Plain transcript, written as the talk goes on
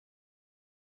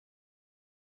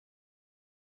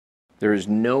There is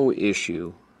no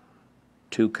issue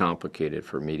too complicated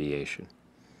for mediation.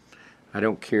 I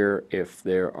don't care if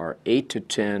there are 8 to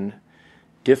 10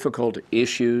 difficult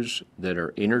issues that are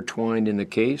intertwined in the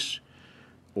case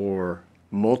or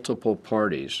multiple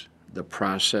parties. The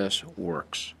process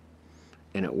works.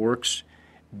 And it works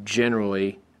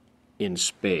generally in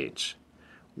spades.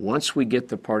 Once we get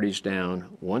the parties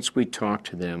down, once we talk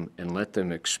to them and let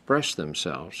them express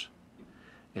themselves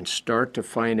and start to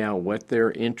find out what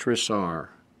their interests are,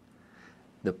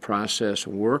 the process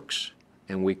works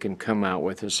and we can come out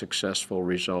with a successful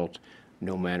result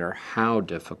no matter how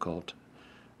difficult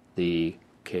the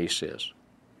case is.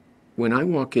 When I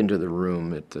walk into the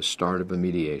room at the start of a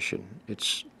mediation,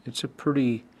 it's a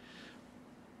pretty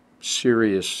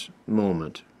serious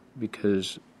moment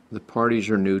because the parties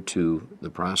are new to the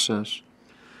process.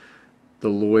 The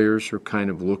lawyers are kind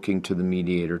of looking to the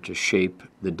mediator to shape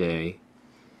the day.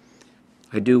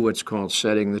 I do what's called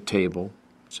setting the table.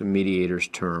 It's a mediator's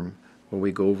term where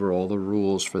we go over all the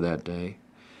rules for that day.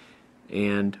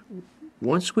 And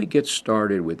once we get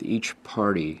started with each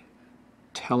party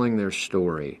telling their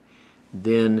story,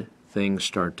 then things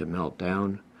start to melt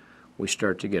down. We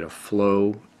start to get a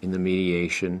flow in the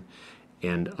mediation,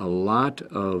 and a lot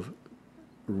of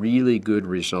really good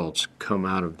results come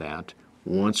out of that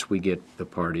once we get the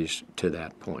parties to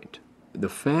that point. The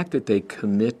fact that they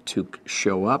commit to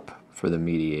show up for the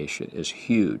mediation is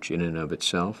huge in and of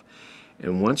itself.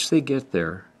 And once they get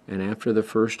there, and after the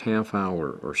first half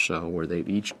hour or so where they've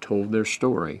each told their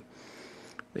story,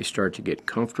 they start to get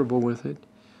comfortable with it.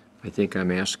 I think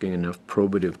I'm asking enough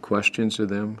probative questions of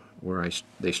them where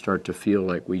they start to feel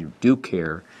like we do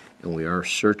care and we are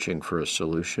searching for a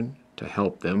solution to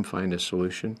help them find a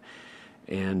solution.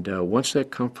 And once that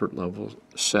comfort level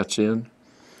sets in,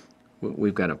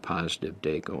 we've got a positive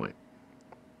day going.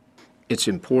 It's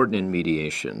important in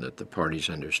mediation that the parties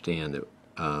understand that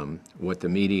what the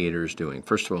mediator is doing.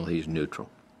 First of all, he's neutral,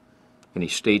 and he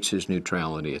states his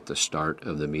neutrality at the start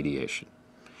of the mediation.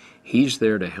 He's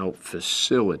there to help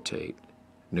facilitate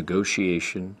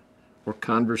negotiation or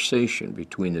conversation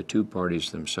between the two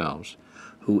parties themselves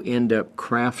who end up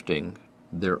crafting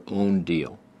their own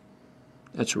deal.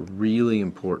 That's a really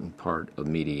important part of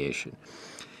mediation.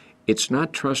 It's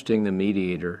not trusting the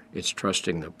mediator, it's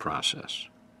trusting the process.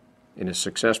 In a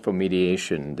successful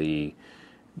mediation, the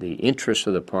interests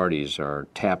of the parties are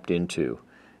tapped into,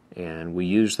 and we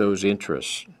use those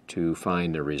interests to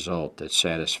find a result that's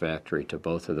satisfactory to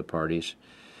both of the parties.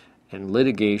 And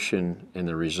litigation and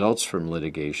the results from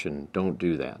litigation don't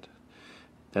do that.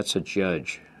 That's a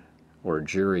judge or a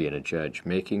jury and a judge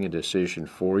making a decision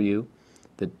for you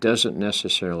that doesn't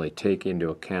necessarily take into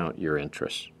account your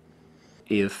interests.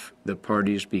 If the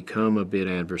parties become a bit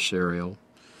adversarial,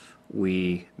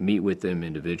 we meet with them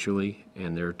individually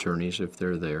and their attorneys if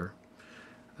they're there,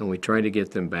 and we try to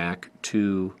get them back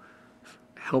to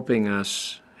helping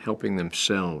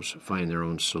themselves find their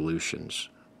own solutions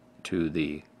to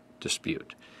the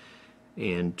dispute.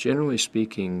 And generally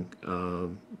speaking,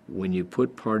 when you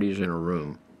put parties in a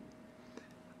room,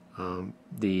 and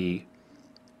they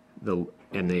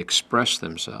express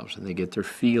themselves and they get their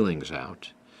feelings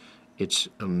out, it's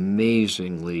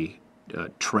amazingly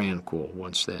tranquil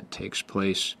once that takes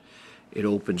place. It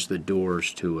opens the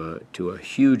doors to a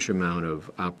huge amount of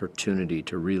opportunity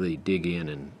to really dig in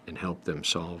and help them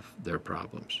solve their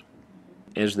problems.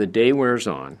 As the day wears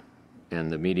on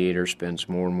and the mediator spends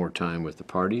more and more time with the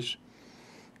parties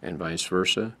and vice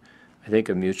versa, I think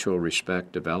a mutual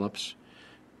respect develops.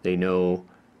 They know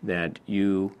that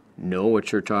you know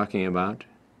what you're talking about.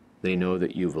 They know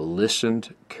that you've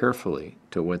listened carefully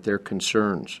to what their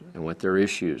concerns and what their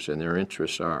issues and their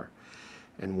interests are.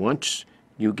 And once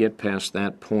you get past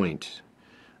that point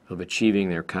of achieving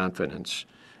their confidence,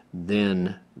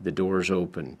 then the door's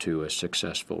open to a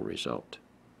successful result.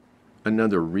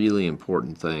 Another really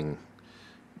important thing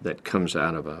that comes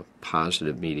out of a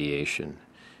positive mediation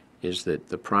is that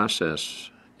the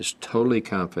process is totally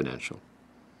confidential,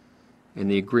 and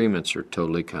the agreements are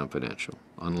totally confidential,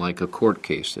 unlike a court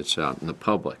case that's out in the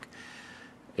public.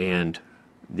 And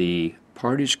the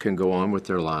parties can go on with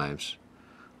their lives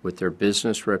with their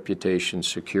business reputation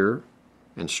secure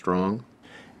and strong,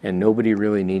 and nobody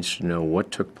really needs to know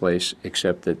what took place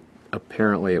except that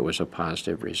apparently it was a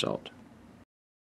positive result.